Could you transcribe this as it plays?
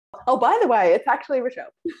Oh, by the way, it's actually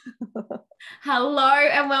Rachelle. Hello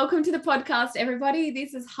and welcome to the podcast, everybody.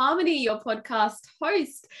 This is Harmony, your podcast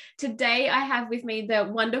host. Today I have with me the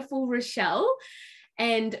wonderful Rachelle,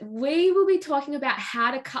 and we will be talking about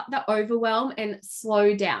how to cut the overwhelm and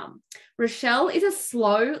slow down. Rachelle is a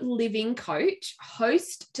slow living coach,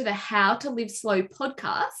 host to the How to Live Slow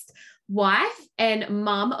podcast, wife and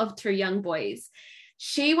mum of 2 young boys.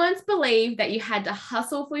 She once believed that you had to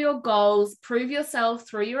hustle for your goals, prove yourself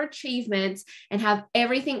through your achievements, and have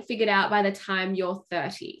everything figured out by the time you're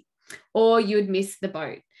 30, or you'd miss the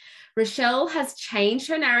boat. Rachelle has changed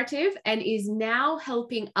her narrative and is now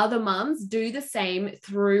helping other mums do the same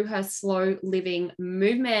through her slow living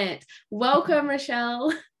movement. Welcome,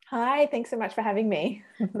 Rachelle. Hi, thanks so much for having me.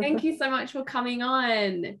 Thank you so much for coming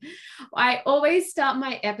on. I always start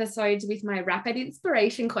my episodes with my rapid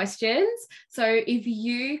inspiration questions. So if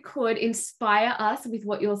you could inspire us with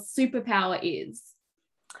what your superpower is.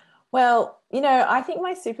 Well, I think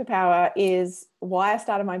my superpower is why I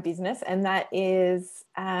started my business, and that is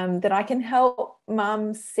that I can help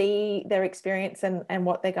mums see their experience and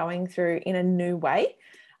what they're going through in a new way.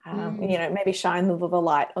 Maybe shine the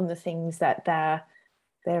light on the things that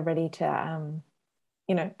they're ready to,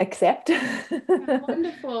 accept.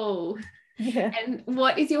 Wonderful. Yeah. And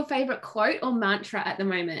what is your favorite quote or mantra at the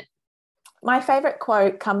moment? My favorite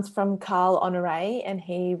quote comes from Carl Honore, and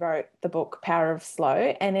he wrote the book Power of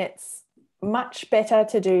Slow, and it's much better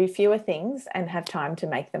to do fewer things and have time to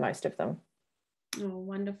make the most of them. Oh,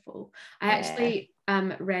 wonderful. I actually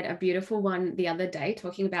read a beautiful one the other day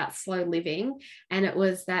talking about slow living, and it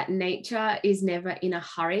was that nature is never in a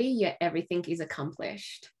hurry, yet everything is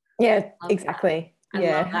accomplished. Yeah, exactly. I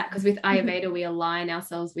love that, because with Ayurveda, we align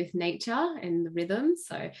ourselves with nature and the rhythm.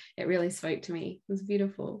 So it really spoke to me. It was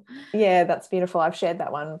beautiful. Yeah, that's beautiful. I've shared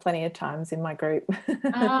that one plenty of times in my group.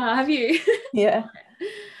 Have you? Yeah.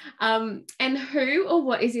 And who or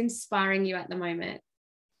what is inspiring you at the moment?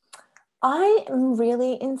 I am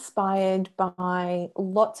really inspired by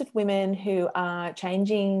lots of women who are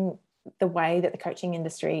changing the way that the coaching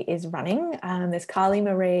industry is running. There's Carly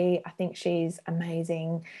Marie. I think she's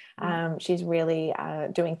amazing. She's really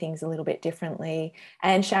doing things a little bit differently.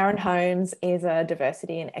 And Sharon Holmes is a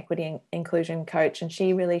diversity and equity and inclusion coach, and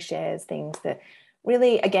she really shares things that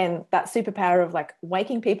really, again, that superpower of like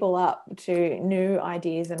waking people up to new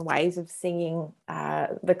ideas and ways of seeing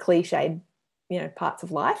the cliched parts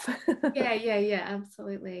of life. Yeah,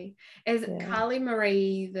 absolutely. Is Carly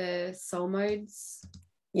Marie the soul modes?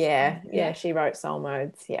 Yeah, she wrote Soul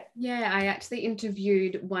Modes. Yeah, I actually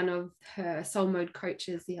interviewed one of her soul mode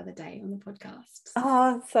coaches the other day on the podcast.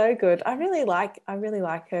 Oh, so good. I really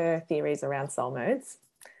like her theories around soul modes.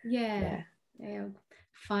 Yeah.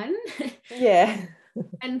 Fun. Yeah.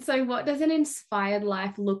 And so what does an inspired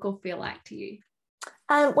life look or feel like to you?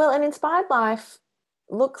 Well, an inspired life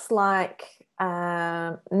looks like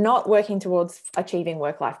not working towards achieving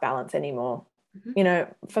work-life balance anymore.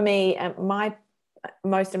 For me, my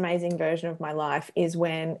most amazing version of my life is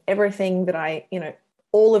when everything that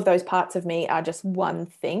all of those parts of me are just one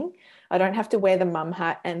thing. I don't have to wear the mum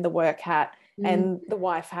hat and the work hat and the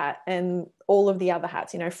wife hat and all of the other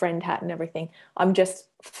hats, friend hat and everything. I'm just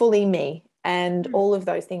fully me, and all of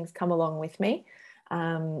those things come along with me.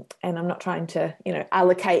 And I'm not trying to,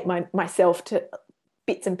 allocate myself to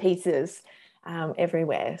bits and pieces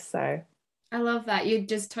everywhere. So I love that. You're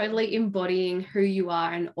just totally embodying who you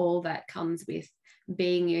are and all that comes with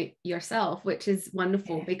being yourself, which is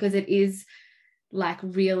wonderful, because it is like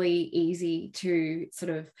really easy to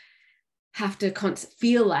sort of have to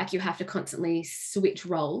feel like you have to constantly switch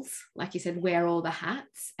roles, like you said, wear all the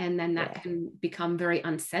hats, and then that can become very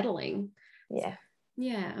unsettling.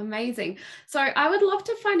 Yeah, amazing. So I would love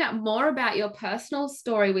to find out more about your personal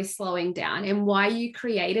story with slowing down and why you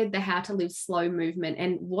created the How to Live Slow movement,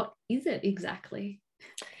 and what is it exactly?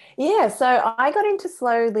 Yeah, so I got into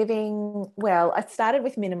slow living. Well, I started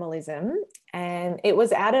with minimalism, and it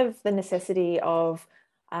was out of the necessity of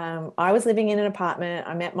I was living in an apartment.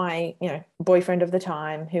 I met my boyfriend of the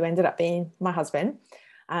time, who ended up being my husband.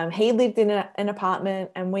 He lived in an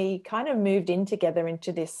apartment, and we kind of moved in together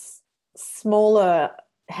into this smaller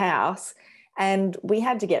house, and we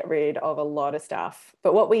had to get rid of a lot of stuff.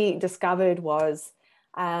 But what we discovered was,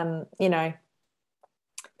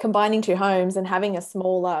 combining 2 homes and having a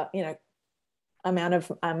smaller, amount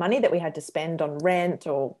of money that we had to spend on rent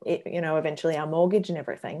or, eventually our mortgage and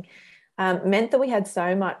everything, meant that we had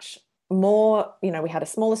so much more, we had a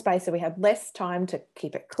smaller space, so we had less time to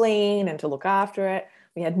keep it clean and to look after it.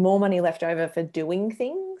 We had more money left over for doing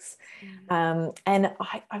things. And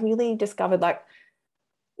I really discovered, like,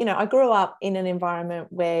 I grew up in an environment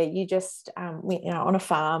where you just, on a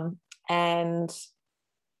farm, and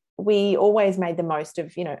we always made the most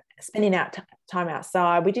of, spending out time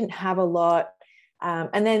outside. We didn't have a lot.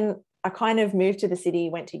 And then I kind of moved to the city,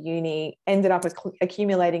 went to uni, ended up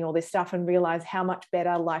accumulating all this stuff, and realized how much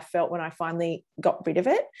better life felt when I finally got rid of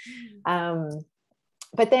it.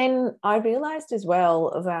 But then I realized as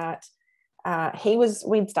well that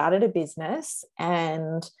we'd started a business,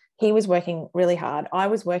 and he was working really hard. I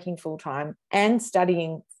was working full-time and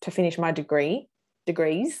studying to finish my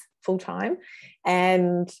degrees full-time.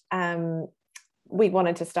 And we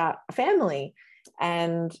wanted to start a family.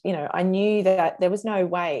 And, I knew that there was no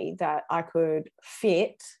way that I could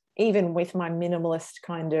fit, even with my minimalist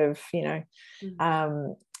kind of,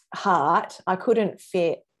 heart, I couldn't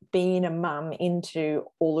fit being a mum into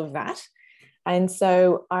all of that. And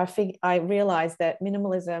so I realized that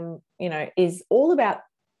minimalism, is all about,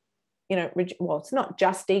 it's not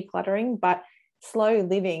just decluttering, but slow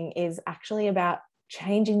living is actually about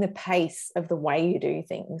changing the pace of the way you do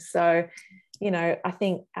things. So, I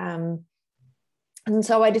think, and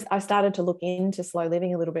so I started to look into slow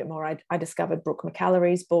living a little bit more. I discovered Brooke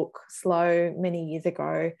McAllery's book, Slow, many years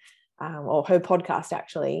ago, or her podcast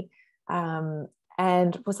actually,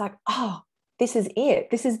 and was like, oh, this is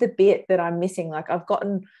it. This is the bit that I'm missing. Like I've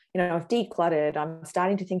gotten, I've decluttered. I'm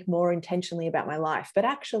starting to think more intentionally about my life, but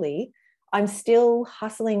actually I'm still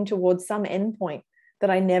hustling towards some endpoint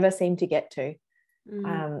that I never seem to get to.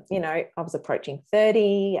 I was approaching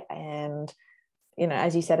 30, and,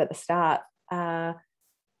 as you said at the start,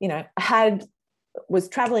 was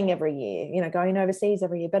traveling every year, going overseas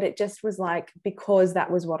every year, but it just was like, because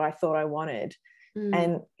that was what I thought I wanted.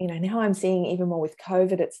 And, now I'm seeing even more with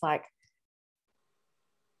COVID, it's like,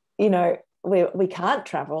 we can't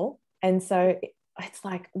travel. And so it's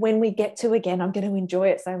like, when we get to again, I'm going to enjoy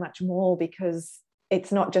it so much more, because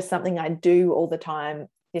it's not just something I do all the time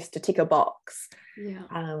just to tick a box.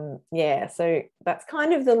 So that's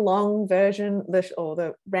kind of the long version, or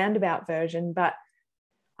the roundabout version, but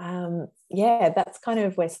that's kind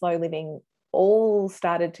of where slow living all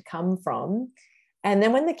started to come from. And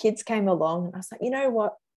then when the kids came along, I was like, you know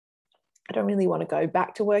what, I don't really want to go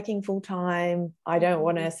back to working full time. I don't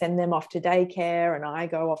want to send them off to daycare and I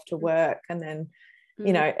go off to work, and then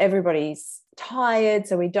everybody's tired,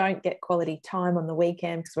 so we don't get quality time on the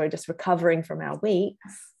weekend because we're just recovering from our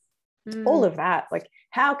weeks. All of that, like,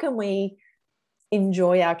 how can we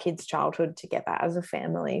enjoy our kids' childhood together as a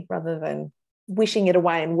family, rather than wishing it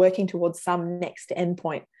away and working towards some next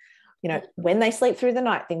endpoint? When they sleep through the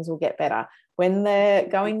night, things will get better. When they're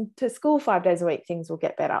going to school 5 days a week, things will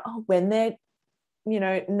get better. Oh, when they're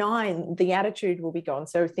 9, the attitude will be gone,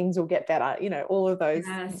 so things will get better. All of those.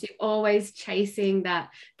 Yes, you're always chasing that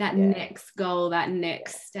next goal, that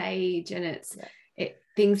next stage, and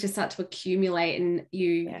things just start to accumulate, and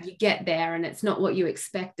you get there, and it's not what you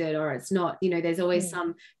expected, or it's not, there's always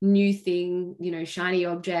some new thing, shiny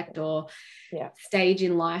object or stage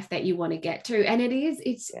in life that you want to get to, and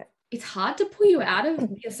it's hard to pull you out of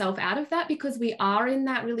yourself out of that, because we are in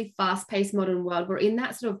that really fast-paced modern world. We're in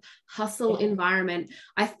that sort of hustle environment.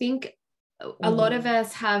 I think a lot of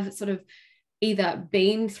us have sort of either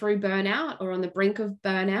been through burnout or on the brink of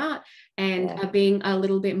burnout, and are being a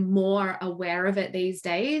little bit more aware of it these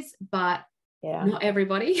days, but not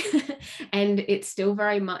everybody. And it's still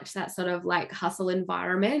very much that sort of like hustle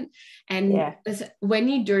environment. And when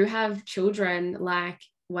you do have children, like,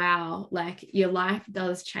 wow, like your life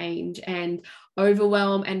does change, and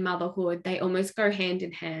overwhelm and motherhood, they almost go hand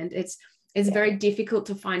in hand. It's very difficult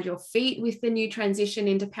to find your feet with the new transition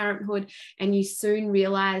into parenthood, and you soon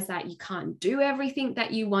realize that you can't do everything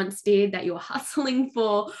that you once did, that you're hustling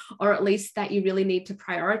for, or at least that you really need to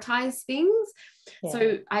prioritize things.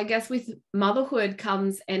 So I guess with motherhood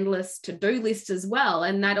comes endless to-do lists as well,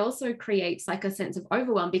 and that also creates like a sense of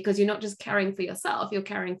overwhelm, because you're not just caring for yourself, you're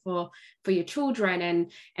caring for your children,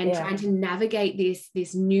 and trying to navigate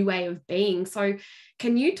this new way of being. So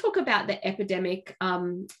can you talk about the epidemic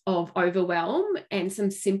of overwhelm and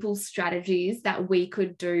some simple strategies that we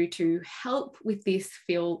could do to help with this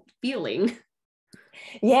feeling?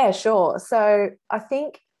 Yeah, sure. So I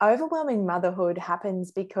think overwhelming motherhood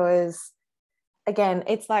happens because, again,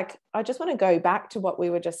 it's like, I just want to go back to what we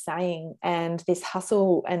were just saying, and this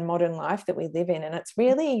hustle and modern life that we live in. And it's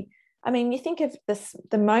really, I mean, you think of this,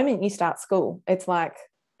 the moment you start school, it's like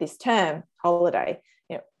this term, holiday,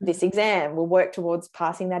 this exam, we'll work towards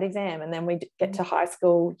passing that exam. And then we get to high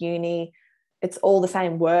school, uni, it's all the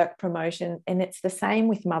same, work, promotion. And it's the same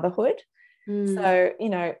with motherhood. So,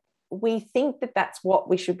 we think that that's what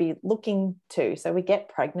we should be looking to. So we get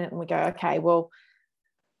pregnant and we go, okay, well,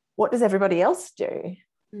 what does everybody else do?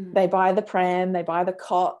 They buy the pram, they buy the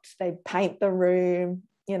cot, they paint the room,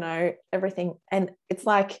 everything. And it's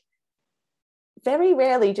like, very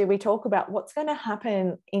rarely do we talk about what's going to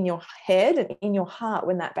happen in your head and in your heart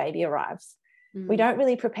when that baby arrives. We don't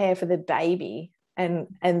really prepare for the baby and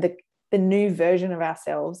the new version of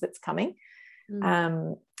ourselves that's coming.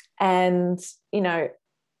 And,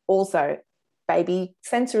 also baby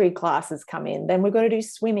sensory classes come in, then we've got to do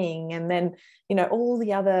swimming, and then, all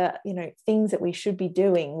the other, things that we should be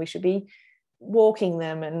doing. We should be walking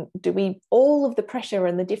them, and all of the pressure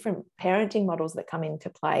and the different parenting models that come into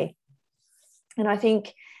play. And I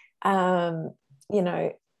think, again,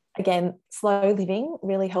 slow living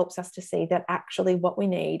really helps us to see that actually what we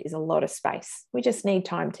need is a lot of space. We just need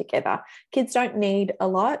time together. Kids don't need a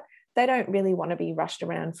lot. They don't really want to be rushed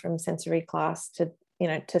around from sensory class to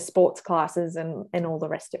sports classes and all the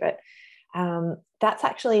rest of it. That's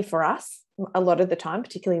actually for us a lot of the time,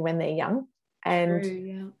 particularly when they're young. And,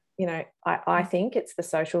 True, I think it's the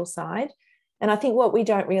social side. And I think what we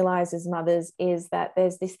don't realize as mothers is that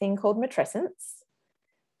there's this thing called matrescence.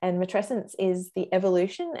 And matrescence is the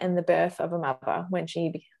evolution and the birth of a mother when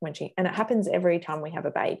she, and it happens every time we have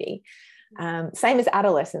a baby. Same as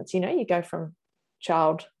adolescence, you go from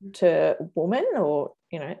child to woman, or,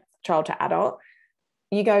 child to adult.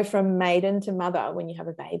 You go from maiden to mother when you have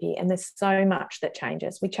a baby. And there's so much that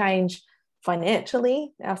changes. We change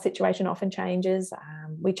financially. Our situation often changes.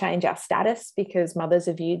 We change our status because mothers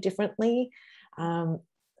are viewed differently. And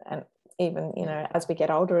even, as we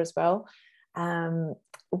get older as well.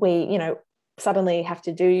 We, suddenly have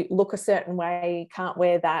to look a certain way, can't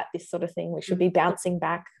wear that, this sort of thing. We should be bouncing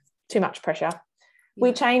back, too much pressure. Yeah.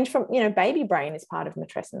 We change from, baby brain is part of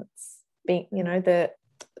matrescence, being,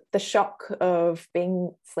 the shock of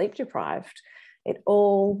being sleep deprived. It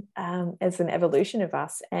all is an evolution of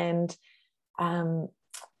us. And,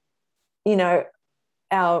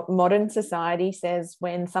 our modern society says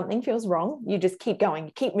when something feels wrong, you just keep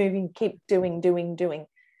going, keep moving, keep doing.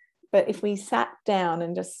 But if we sat down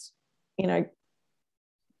and just,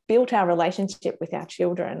 built our relationship with our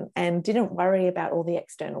children and didn't worry about all the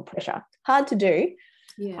external pressure, hard to do.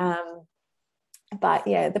 Yeah. But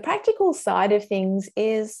yeah, the practical side of things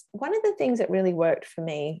is one of the things that really worked for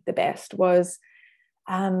me the best was,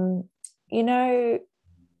 you're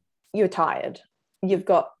tired. You've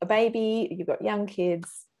got a baby, you've got young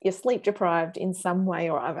kids, you're sleep deprived in some way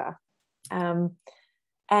or other.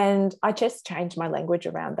 And I just changed my language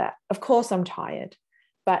around that. Of course I'm tired,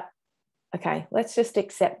 but okay, let's just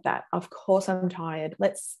accept that. Of course I'm tired.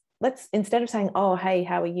 Let's instead of saying, oh, hey,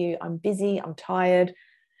 how are you? I'm busy, I'm tired.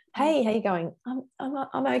 Hey, how are you going?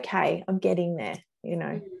 I'm okay. I'm getting there,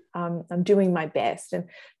 I'm doing my best. And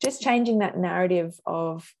just changing that narrative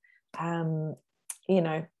of,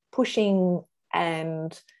 pushing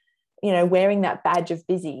and, wearing that badge of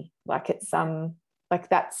busy, like it's, like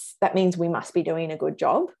that means we must be doing a good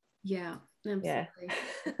job. Yeah, absolutely. Yeah.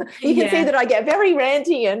 You can see that I get very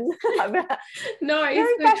ranty and I'm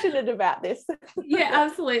very passionate about this. Yeah,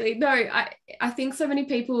 absolutely. No, I think so many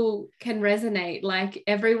people can resonate. Like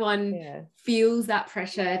everyone feels that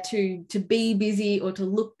pressure to be busy or to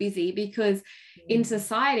look busy, because in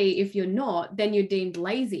society, if you're not, then you're deemed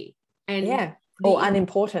lazy and or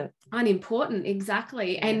unimportant. Unimportant,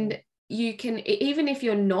 exactly. And you can, even if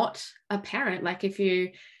you're not a parent, like if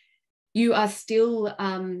you are still,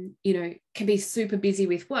 can be super busy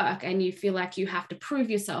with work and you feel like you have to prove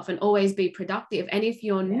yourself and always be productive. And if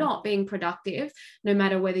you're not being productive, no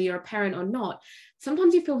matter whether you're a parent or not,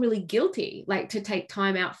 sometimes you feel really guilty, like to take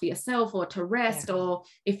time out for yourself or to rest. Or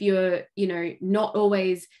if you're, not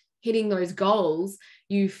always hitting those goals,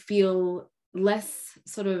 you feel less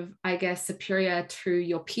sort of, I guess, superior to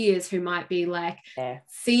your peers who might be like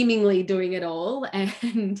seemingly doing it all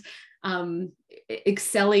and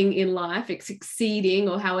excelling in life, succeeding,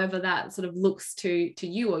 or however that sort of looks to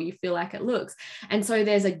you, or you feel like it looks. And so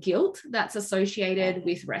there's a guilt that's associated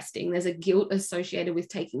with resting. There's a guilt associated with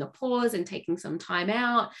taking a pause and taking some time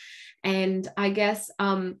out. And I guess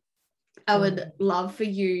I would love for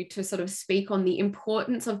you to sort of speak on the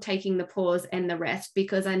importance of taking the pause and the rest,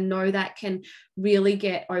 because I know that can really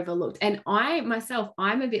get overlooked. And I myself,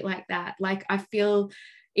 I'm a bit like that. Like I feel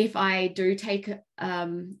if I do take a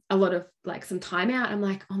lot of like some time out, I'm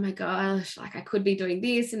like, oh my gosh, like I could be doing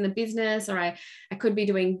this in the business, or I could be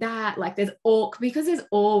doing that. Like because there's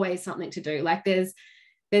always something to do. Like there's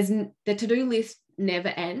the to-do list never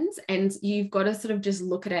ends, and you've got to sort of just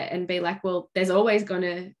look at it and be like, well, there's always going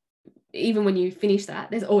to even when you finish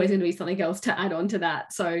that, there's always going to be something else to add on to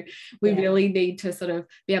that. So we really need to sort of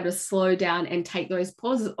be able to slow down and take those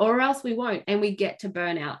pauses, or else we won't, and we get to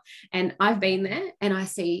burnout. And I've been there, and I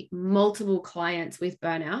see multiple clients with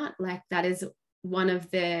burnout. Like, that is one of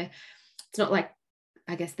the, it's not like,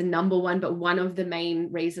 I guess, the number one, but one of the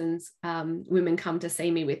main reasons women come to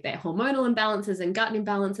see me with their hormonal imbalances and gut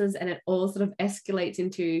imbalances. And it all sort of escalates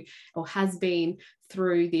into, or has been,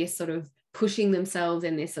 through this sort of pushing themselves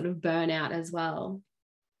and this sort of burnout as well.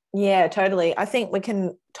 Yeah, totally. I think we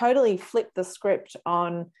can totally flip the script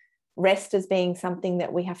on rest as being something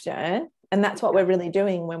that we have to earn. And that's what we're really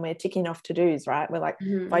doing when we're ticking off to-dos, right? We're like,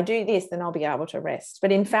 if I do this, then I'll be able to rest.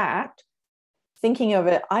 But in fact, thinking of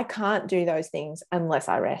it, I can't do those things unless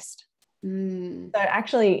I rest. So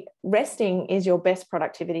actually, resting is your best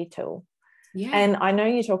productivity tool. Yeah. And I know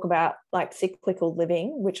you talk about like cyclical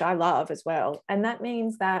living, which I love as well. And that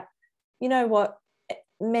means that, you know what,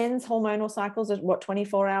 men's hormonal cycles are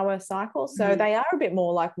 24-hour cycles. So they are a bit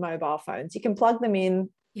more like mobile phones. You can plug them in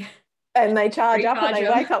and they charge up and they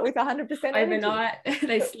wake up with 100% overnight.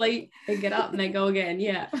 They sleep, they get up and they go again.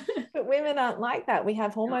 Yeah. But women aren't like that. We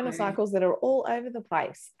have hormonal cycles that are all over the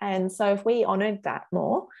place. And so if we honored that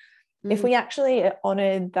more, if we actually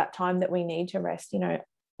honored that time that we need to rest, you know,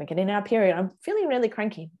 we get in our period, I'm feeling really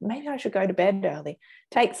cranky, maybe I should go to bed early,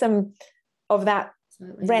 take some of that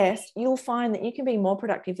rest, you'll find that you can be more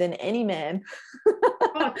productive than any man.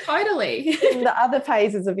 Oh, totally. In the other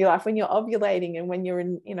phases of your life, when you're ovulating and when you're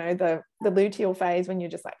in, you know, the luteal phase, when you're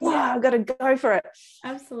just like, yeah, I've got to go for it.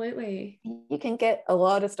 Absolutely. You can get a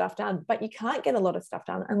lot of stuff done, but you can't get a lot of stuff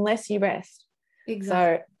done unless you rest.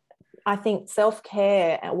 Exactly. So I think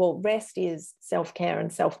self-care, well, rest is self-care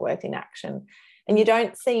and self-worth in action. And you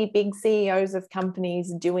don't see big CEOs of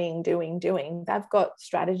companies doing. They've got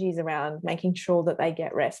strategies around making sure that they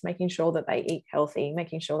get rest, making sure that they eat healthy,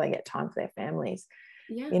 making sure they get time for their families.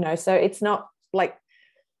 Yeah. You know, so it's not like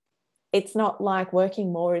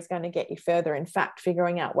working more is going to get you further. In fact,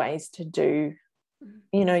 figuring out ways to do,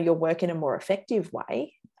 you know, your work in a more effective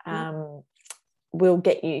way will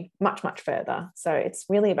get you much, much further. So it's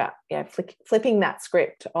really about flipping that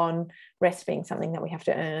script on rest being something that we have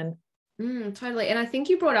to earn. Totally. And I think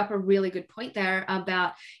you brought up a really good point there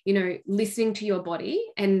about, you know, listening to your body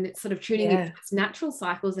and sort of tuning into its natural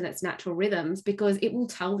cycles and its natural rhythms, because it will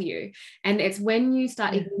tell you. And it's when you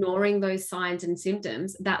start ignoring those signs and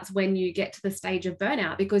symptoms, that's when you get to the stage of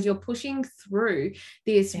burnout, because you're pushing through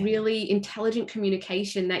this really intelligent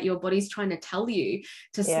communication that your body's trying to tell you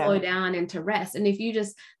to slow down and to rest. And if you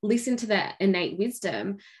just listen to that innate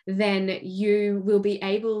wisdom, then you will be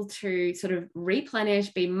able to sort of replenish,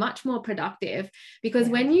 be much more productive, because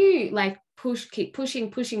when you like keep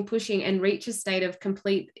pushing and reach a state of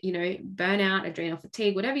complete, you know, burnout, adrenal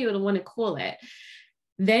fatigue, whatever you want to call it,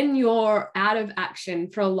 then you're out of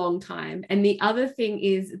action for a long time. And the other thing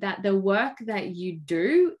is that the work that you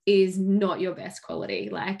do is not your best quality.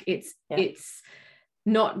 Like it's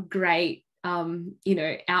not great you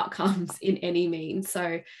know, outcomes in any means.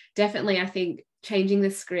 So definitely, I think changing the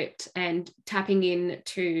script and tapping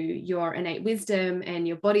into your innate wisdom and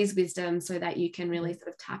your body's wisdom so that you can really sort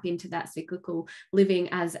of tap into that cyclical living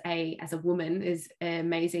as a woman is an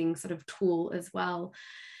amazing sort of tool as well.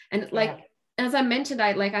 And like, as I mentioned,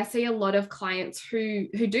 I see a lot of clients who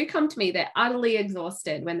do come to me, they're utterly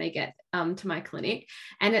exhausted when they get to my clinic.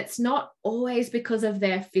 And it's not always because of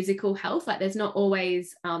their physical health. Like there's not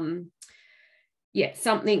always something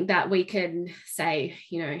that we can say,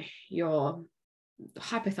 you know, you're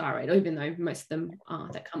hypothyroid, even though most of them are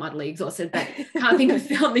that come utterly exhausted, but can't think of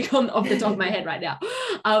something off the top of my head right now.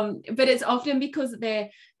 But it's often because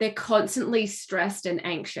they're constantly stressed and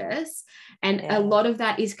anxious, and a lot of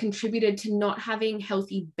that is contributed to not having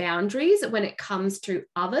healthy boundaries when it comes to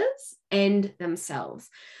others and themselves.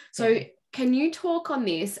 So can you talk on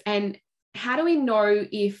this, and how do we know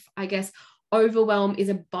if, I guess, overwhelm is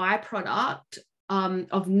a byproduct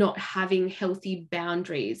of not having healthy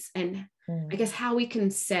boundaries, and I guess how we can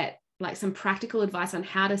set like some practical advice on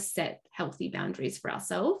how to set healthy boundaries for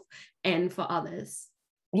ourselves and for others?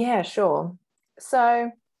 Yeah, sure. So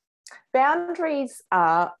boundaries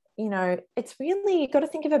are, you know, it's really, you've got to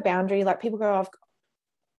think of a boundary. Like people go,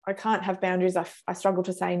 I can't have boundaries. I struggle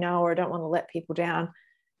to say no, or I don't want to let people down.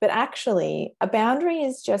 But actually a boundary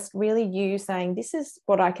is just really you saying, this is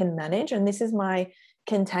what I can manage, and this is my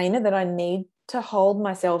container that I need to hold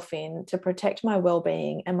myself in to protect my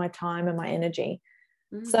well-being and my time and my energy.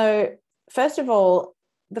 So first of all,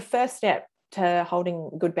 the first step to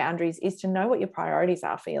holding good boundaries is to know what your priorities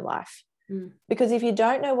are for your life. Because if you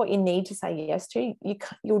don't know what you need to say yes to,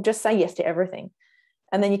 you'll just say yes to everything,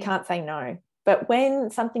 and then you can't say no. But when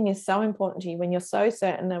something is so important to you, when you're so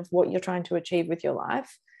certain of what you're trying to achieve with your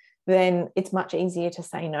life, then it's much easier to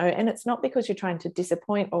say no. And it's not because you're trying to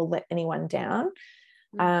disappoint or let anyone down.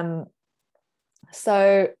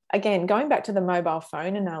 So again, going back to the mobile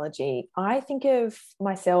phone analogy, I think of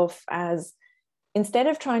myself as, instead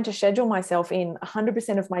of trying to schedule myself in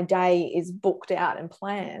 100% of my day is booked out and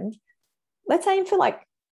planned, let's aim for like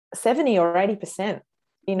 70 or 80%,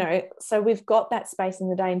 so we've got that space in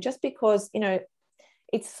the day. And just because,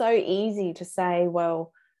 it's so easy to say,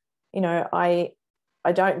 well, I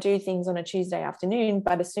don't do things on a Tuesday afternoon,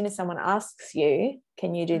 but as soon as someone asks you,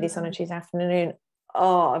 can you do this on a Tuesday afternoon?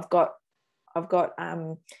 Oh, I've got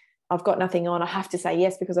nothing on. I have to say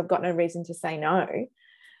yes because I've got no reason to say no.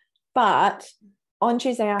 But on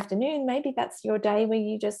Tuesday afternoon, maybe that's your day where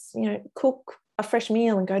you just, cook a fresh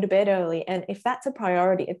meal and go to bed early. And if that's a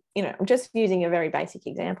priority, I'm just using a very basic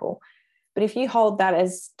example, but if you hold that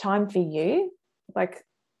as time for you, like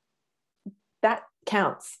that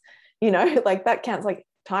counts, like that counts, like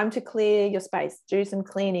time to clear your space, do some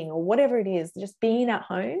cleaning or whatever it is, just being at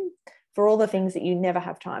home for all the things that you never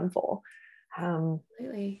have time for.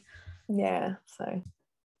 Absolutely. Yeah. So.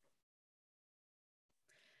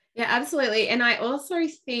 Yeah, absolutely. And I also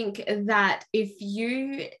think that if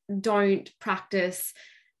you don't practice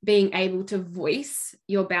being able to voice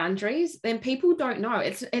your boundaries, then people don't know.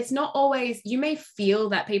 It's not always, you may feel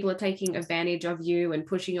that people are taking advantage of you and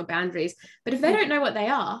pushing your boundaries, but if they don't know what they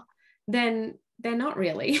are, then they're not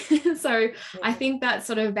really. So I think that's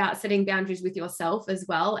sort of about setting boundaries with yourself as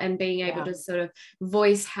well, and being able to sort of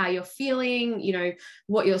voice how you're feeling,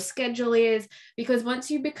 what your schedule is, because once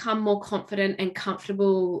you become more confident and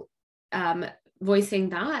comfortable voicing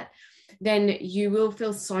that, then you will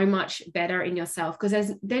feel so much better in yourself.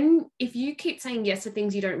 Because then if you keep saying yes to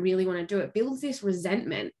things you don't really want to do, it builds this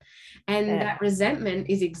resentment, and that resentment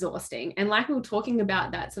is exhausting. And like we were talking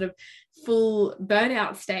about, that sort of full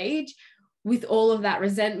burnout stage with all of that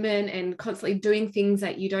resentment and constantly doing things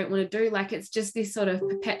that you don't want to do, like it's just this sort of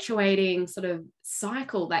perpetuating sort of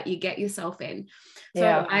cycle that you get yourself in. So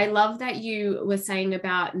I love that you were saying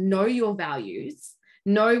about know your values,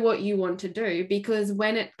 know what you want to do, because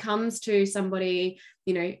when it comes to somebody,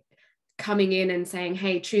 coming in and saying,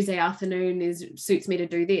 hey, Tuesday afternoon suits me to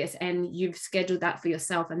do this, and you've scheduled that for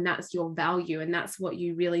yourself, and that's your value, and that's what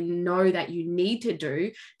you really know that you need to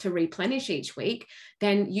do to replenish each week,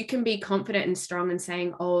 then you can be confident and strong and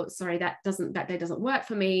saying, oh, sorry, that day doesn't work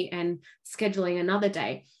for me, and scheduling another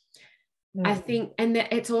day. I think, and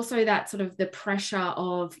it's also that sort of the pressure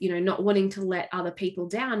of, not wanting to let other people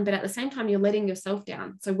down, but at the same time, you're letting yourself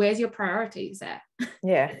down. So where's your priorities there?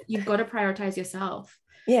 Yeah. You've got to prioritize yourself.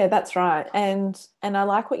 Yeah, that's right. And I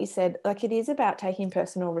like what you said, like it is about taking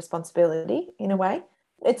personal responsibility in a way.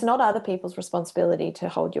 It's not other people's responsibility to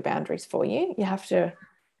hold your boundaries for you. You have to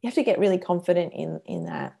get really confident in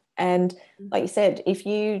that. And like you said, if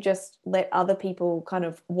you just let other people kind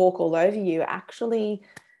of walk all over you, actually,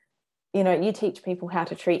 you teach people how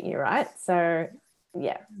to treat you, right? So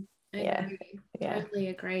Totally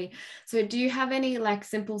agree. So do you have any like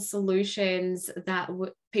simple solutions that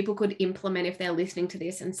people could implement if they're listening to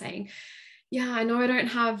this and saying, yeah, I know I don't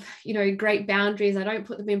have, great boundaries, I don't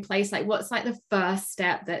put them in place, like what's like the first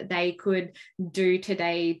step that they could do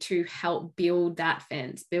today to help build that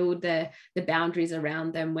fence, build the boundaries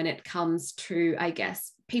around them when it comes to, I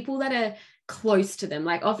guess, people that are close to them?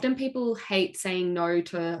 Like often people hate saying no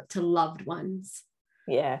to loved ones.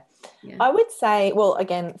 Yeah. I would say, well,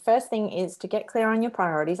 again, first thing is to get clear on your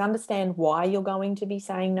priorities, understand why you're going to be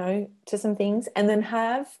saying no to some things, and then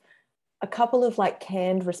have a couple of like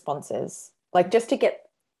canned responses, like just to get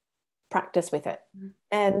practice with it.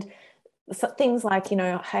 And so things like,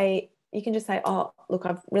 hey, you can just say, oh, look,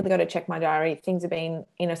 I've really got to check my diary. Things have been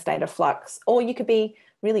in a state of flux. Or you could be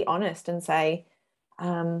really honest and say,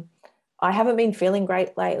 I haven't been feeling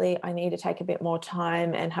great lately. I need to take a bit more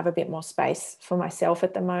time and have a bit more space for myself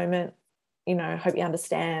at the moment. Hope you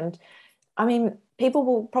understand. I mean, people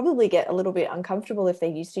will probably get a little bit uncomfortable if they're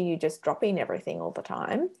used to you just dropping everything all the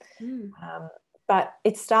time. But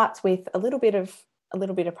it starts with a little bit of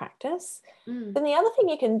practice. Then the other thing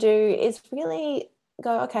you can do is really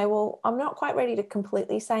go, okay, well, I'm not quite ready to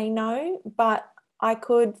completely say no, but I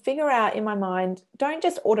could figure out in my mind, don't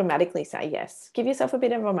just automatically say yes. Give yourself a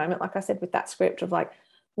bit of a moment, like I said, with that script of like,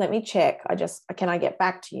 let me check. Can I get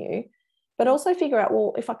back to you? But also figure out,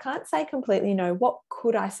 well, if I can't say completely no, what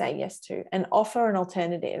could I say yes to, and offer an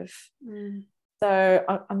alternative. So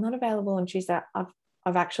I'm not available on Tuesday.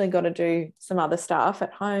 I've actually got to do some other stuff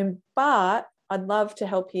at home, but I'd love to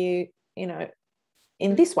help you, in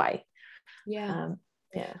this way.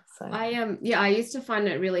 Yeah. So I used to find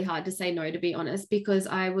it really hard to say no, to be honest, because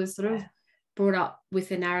I was sort of brought up with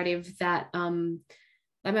the narrative that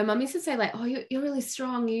like my mum used to say, like, oh, you're really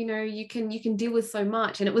strong, you know, you can deal with so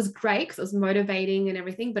much. And it was great because it was motivating and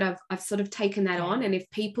everything, but I've sort of taken that on. And if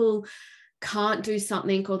people can't do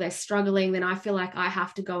something or they're struggling, then I feel like I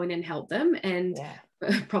have to go in and help them. And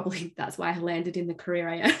probably that's why I landed in the career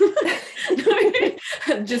I am.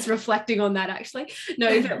 Just reflecting on that, actually.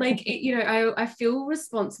 No, but like, you know, I feel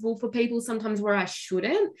responsible for people sometimes where I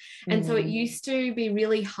shouldn't. And so it used to be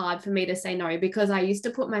really hard for me to say no, because I used to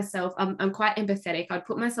put myself, I'm quite empathetic. I'd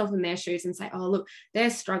put myself in their shoes and say, oh, look, they're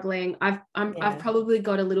struggling. I've probably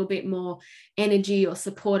got a little bit more energy or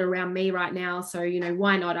support around me right now. So, you know,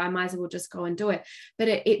 why not? I might as well just go and do it. But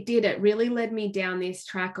it really led me down this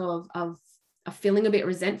track of feeling a bit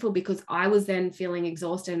resentful, because I was then feeling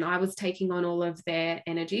exhausted and I was taking on all of their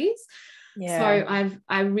energies. So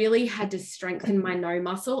I really had to strengthen my no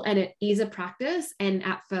muscle, and it is a practice. And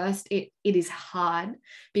at first it is hard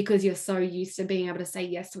because you're so used to being able to say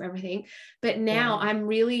yes to everything. But now I'm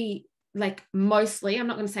really, like, mostly, I'm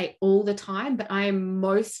not going to say all the time, but I am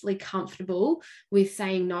mostly comfortable with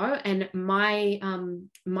saying no. And my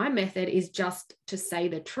method is just to say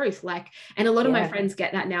the truth. Like, and a lot of my friends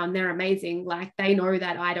get that now, and they're amazing. Like, they know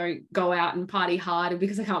that I don't go out and party hard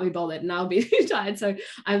because I can't be bothered and I'll be tired. So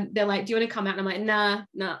they're like, do you want to come out? And I'm like,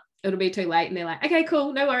 nah, it'll be too late. And they're like, okay,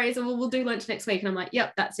 cool, no worries. And we'll do lunch next week. And I'm like,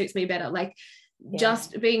 yep, that suits me better. Like,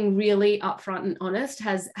 just being really upfront and honest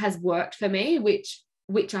has worked for me, which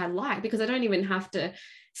I like, because I don't even have to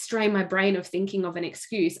strain my brain of thinking of an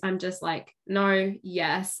excuse. I'm just like, no,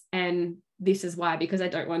 yes, and this is why, because I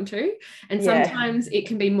don't want to. And sometimes it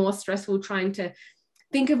can be more stressful trying to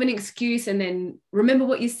think of an excuse and then remember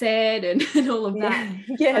what you said and all of that.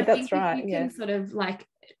 Yeah, that's right. If you can sort of, like,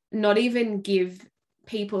 not even give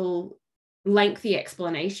people lengthy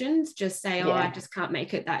explanations, just say, oh, I just can't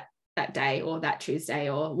make it that day or that Tuesday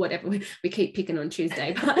or whatever. We keep picking on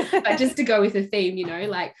Tuesday, but just to go with the theme, you know,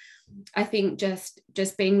 like, I think just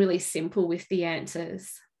being really simple with the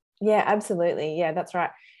answers. Yeah, absolutely. Yeah, that's right.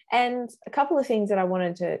 And a couple of things that I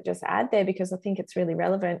wanted to just add there, because I think it's really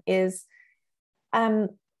relevant, is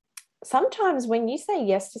sometimes when you say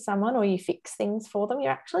yes to someone or you fix things for them,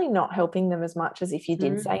 you're actually not helping them as much as if you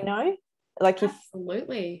did say no. Like,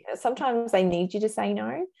 absolutely, sometimes they need you to say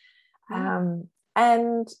no.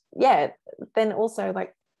 And then also,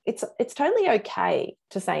 like, it's totally okay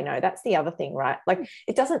to say no. That's the other thing, right? Like,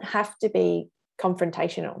 it doesn't have to be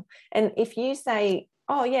confrontational. And if you say,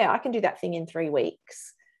 oh yeah, I can do that thing in 3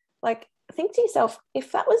 weeks, like, think to yourself,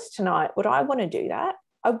 if that was tonight, would I want to do that?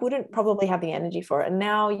 I wouldn't probably have the energy for it. And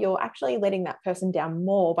now you're actually letting that person down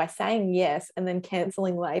more by saying yes and then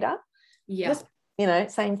canceling later. Just, you know,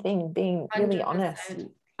 same thing, being really 100%. honest.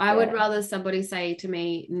 I would rather somebody say to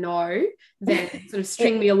me no than sort of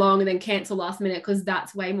string me along and then cancel last minute, because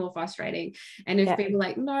that's way more frustrating. And if people are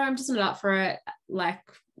like, no, I'm just not up for it, like,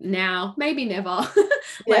 now, maybe never.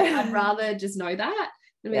 Like, I'd rather just know that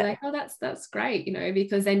and be like, oh, that's great, you know,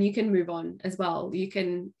 because then you can move on as well. You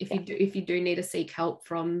can, if you do need to seek help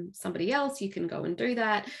from somebody else, you can go and do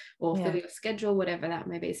that, or fill your schedule, whatever that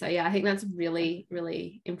may be. So I think that's a really,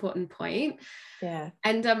 really important point.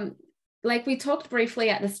 And like, we talked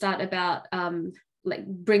briefly at the start about like,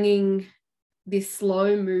 bringing this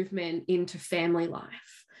slow movement into family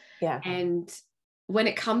life. And when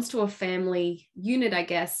it comes to a family unit, I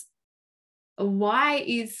guess, why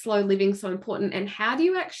is slow living so important, and how do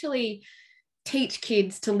you actually teach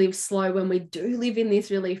kids to live slow when we do live in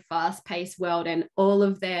this really fast-paced world, and all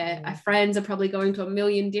of their friends are probably going to a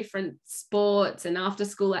million different sports and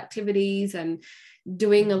after-school activities and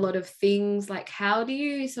doing a lot of things? Like, how do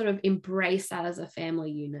you sort of embrace that as a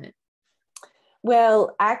family unit?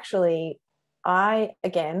 Well, actually,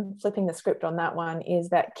 again, flipping the script on that one, is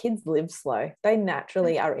that kids live slow. They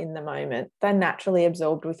naturally are in the moment. They're naturally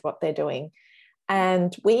absorbed with what they're doing.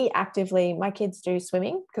 And my kids do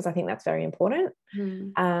swimming, because I think that's very important.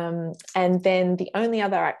 And then the only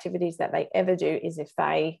other activities that they ever do is if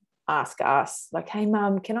they ask us, like, hey,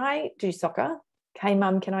 mum, can I do soccer? Hey,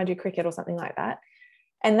 mum, can I do cricket, or something like that?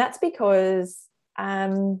 And that's because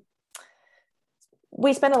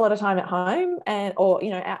we spend a lot of time at home or, you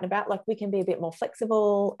know, out and about. Like, we can be a bit more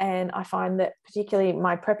flexible. And I find that particularly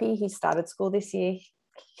my preppy, he started school this year,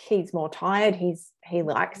 he's more tired. He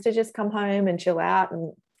likes to just come home and chill out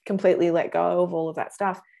and completely let go of all of that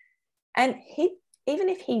stuff. And even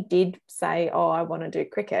if he did say, oh, I want to do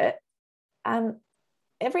cricket,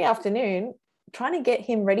 every afternoon, trying to get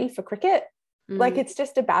him ready for cricket, like, it's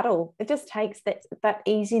just a battle. It just takes that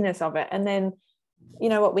easiness of it. And then you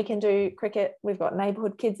know what, we can do cricket. We've got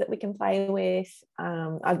neighborhood kids that we can play with.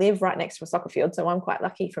 I live right next to a soccer field, so I'm quite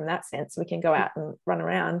lucky from that sense. We can go out and run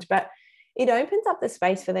around, but it opens up the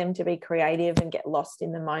space for them to be creative and get lost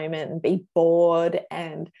in the moment and be bored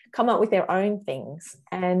and come up with their own things.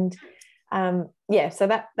 And so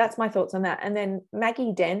that's my thoughts on that. And then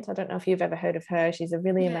Maggie Dent, I don't know if you've ever heard of her. She's a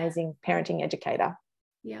really amazing parenting educator.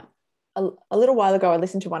 Yeah. A little while ago, I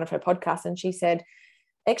listened to one of her podcasts, and she said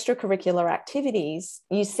extracurricular activities,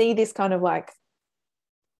 you see this kind of like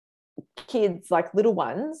kids, like little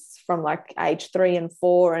ones from like age 3 and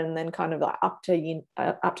 4, and then kind of like up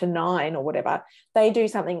to 9 or whatever, they do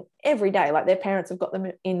something every day. Like their parents have got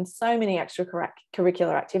them in so many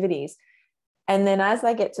extracurricular activities, and then as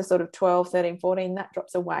they get to sort of 12, 13, 14, that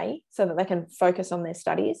drops away so that they can focus on their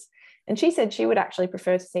studies. And she said she would actually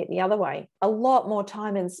prefer to see it the other way, a lot more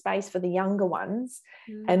time and space for the younger ones.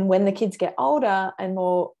 And when the kids get older and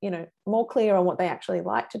more clear on what they actually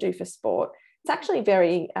like to do for sport, it's actually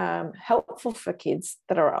very helpful for kids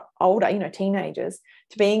that are older, teenagers,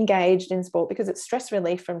 to be engaged in sport, because it's stress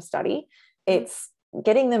relief from study. It's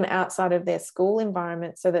getting them outside of their school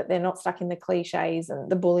environment so that they're not stuck in the cliches and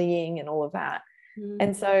the bullying and all of that.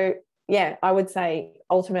 And so, I would say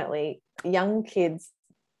ultimately young kids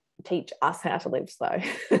teach us how to live slow.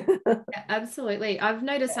 Yeah, absolutely. I've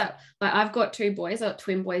noticed that, like, I've got 2 boys, I've got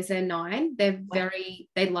twin boys, they're 9.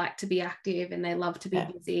 They like to be active and they love to be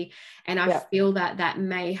busy. And I feel that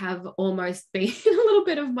may have almost been a little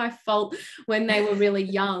bit of my fault when they were really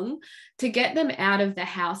young, to get them out of the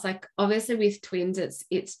house. Like obviously with twins,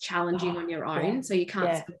 it's challenging on your own. So you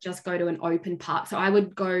can't just go to an open park. So I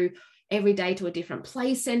would go every day to a different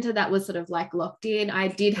play center that was sort of like locked in. I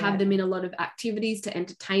did have them in a lot of activities to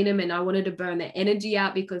entertain them, and I wanted to burn their energy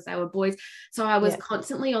out because they were boys. So I was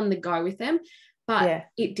constantly on the go with them. But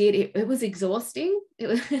it was exhausting.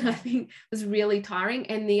 I think it was really tiring.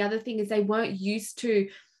 And the other thing is they weren't used to,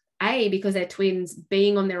 A, because they're twins,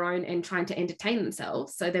 being on their own and trying to entertain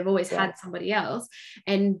themselves. So they've always had somebody else.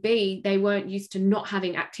 And B, they weren't used to not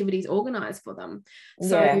having activities organized for them.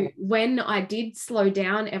 So when I did slow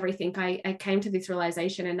down everything, I came to this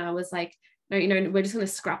realization, and I was like, no, we're just going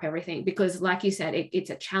to scrap everything, because like you said, it's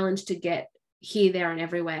a challenge to get here, there, and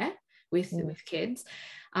everywhere with kids.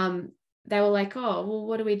 They were like, oh, well,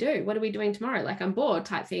 what do we do? What are we doing tomorrow? Like, I'm bored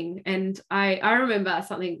type thing. And I remember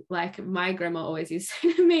something like my grandma always used to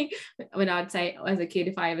say to me when I'd say as a kid,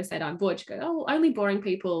 if I ever said I'm bored, she'd go, oh, well, only boring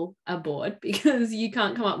people are bored, because you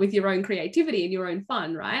can't come up with your own creativity and your own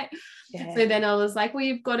fun, right? Yeah. So then I was like, well,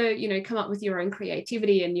 you've got to, come up with your own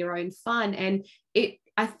creativity and your own fun. And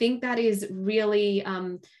I think that is really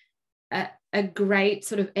a great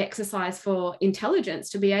sort of exercise for intelligence,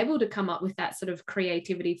 to be able to come up with that sort of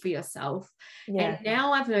creativity for yourself. And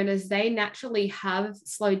now I've noticed they naturally have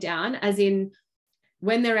slowed down, as in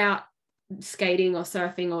when they're out skating or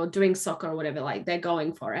surfing or doing soccer or whatever, like they're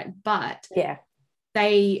going for it. But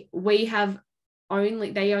they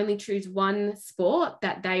only choose one sport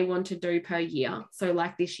that they want to do per year. So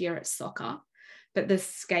like this year it's soccer, but the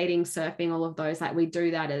skating, surfing, all of those, like we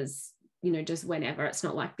do that as, just whenever. It's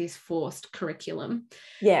not like this forced curriculum.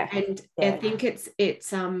 And I think it's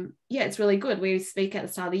really good. We speak at the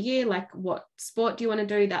start of the year, like, what sport do you want to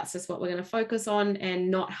do? That's just what we're going to focus on,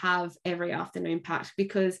 and not have every afternoon packed,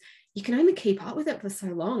 because you can only keep up with it for so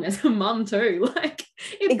long as a mum too. Like,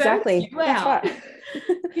 it burns you out.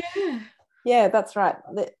 That's right. Yeah, that's right.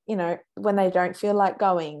 When they don't feel like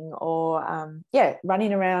going, or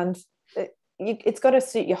running around, it's got to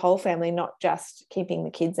suit your whole family, not just keeping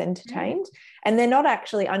the kids entertained. And they're not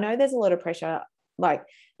actually, I know there's a lot of pressure, like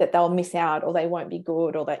that they'll miss out or they won't be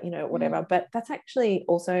good or that, whatever, but that's actually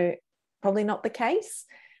also probably not the case.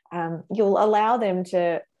 You'll allow them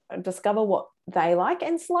to discover what they like,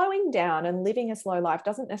 and slowing down and living a slow life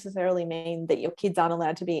doesn't necessarily mean that your kids aren't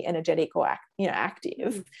allowed to be energetic or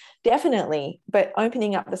active. Definitely, but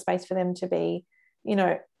opening up the space for them to be,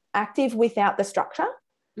 active without the structure.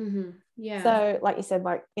 So like you said,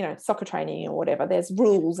 like, soccer training or whatever, there's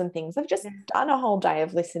rules and things. They've just done a whole day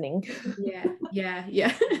of listening.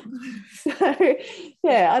 So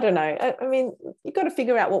I don't know. I mean, you've got to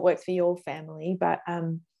figure out what works for your family, but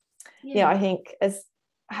I think as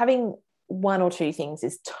having 1 or 2 things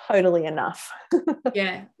is totally enough.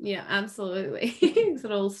 Absolutely.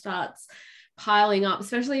 It all starts piling up,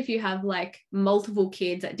 especially if you have like multiple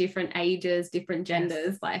kids at different ages, different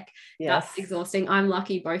genders. That's exhausting. I'm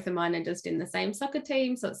lucky both of mine are just in the same soccer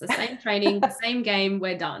team, so it's the same training, the same game,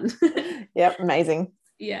 we're done. Amazing.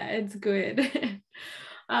 It's good.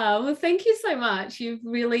 Well, thank you so much. You've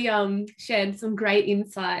really shared some great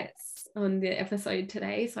insights on the episode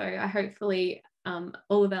today, so I hopefully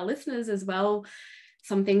all of our listeners as well,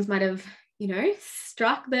 some things might have,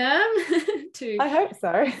 struck them to, I hope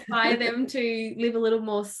so, inspire them to live a little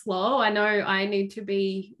more slow. I know I need to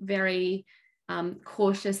be very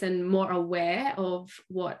cautious and more aware of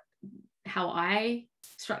how I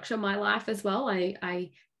structure my life as well. I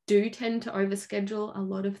do tend to overschedule a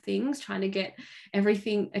lot of things, trying to get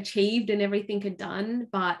everything achieved and everything done,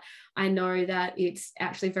 but I know that it's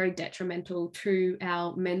actually very detrimental to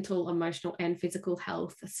our mental, emotional, and physical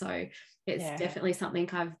health. So it's definitely something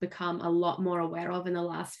I've become a lot more aware of in the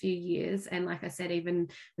last few years, and like I said, even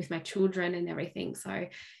with my children and everything. So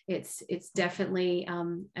it's definitely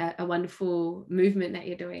a wonderful movement that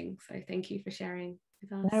you're doing. So thank you for sharing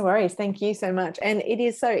with us. No worries. Thank you so much. And it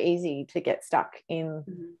is so easy to get stuck in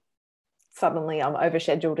suddenly I'm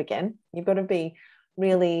overscheduled again. You've got to be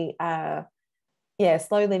really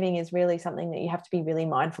slow living is really something that you have to be really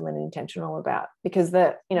mindful and intentional about, because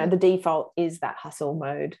the default is that hustle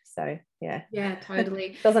mode. So yeah,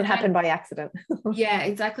 totally. Doesn't happen by accident. Yeah,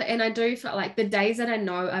 exactly. And I do feel like the days that I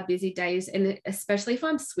know are busy days, and especially if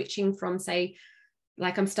I'm switching from, say,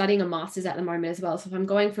 like I'm studying a master's at the moment as well. So if I'm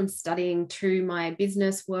going from studying to my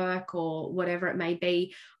business work or whatever it may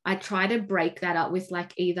be, I try to break that up with,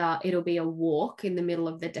 like, either it'll be a walk in the middle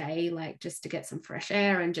of the day, like just to get some fresh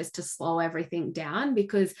air and just to slow everything down,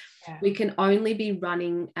 because we can only be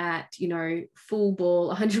running at, full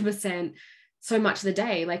ball, 100%, so much of the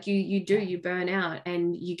day. Like you burn out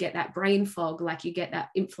and you get that brain fog, like you get that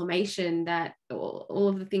inflammation, that all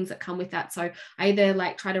of the things that come with that. So I either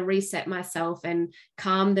like try to reset myself and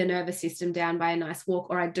calm the nervous system down by a nice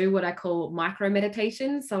walk, or I do what I call micro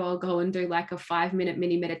meditation. So I'll go and do like a 5-minute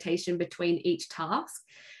mini meditation between each task.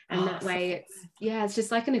 And that way it's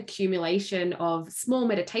just like an accumulation of small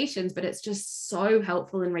meditations, but it's just so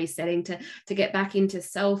helpful in resetting to get back into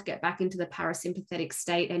self, get back into the parasympathetic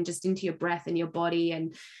state, and just into your breath and your body,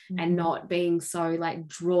 and not being so like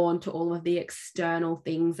drawn to all of the external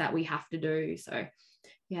things that we have to do. So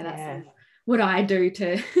that's what I do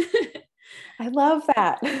to I love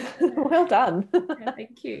that. Well done.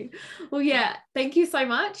 Thank you. Well, thank you so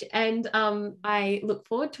much. And I look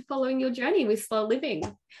forward to following your journey with slow living.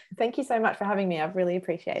 Thank you so much for having me. I really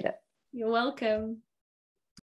appreciate it. You're welcome.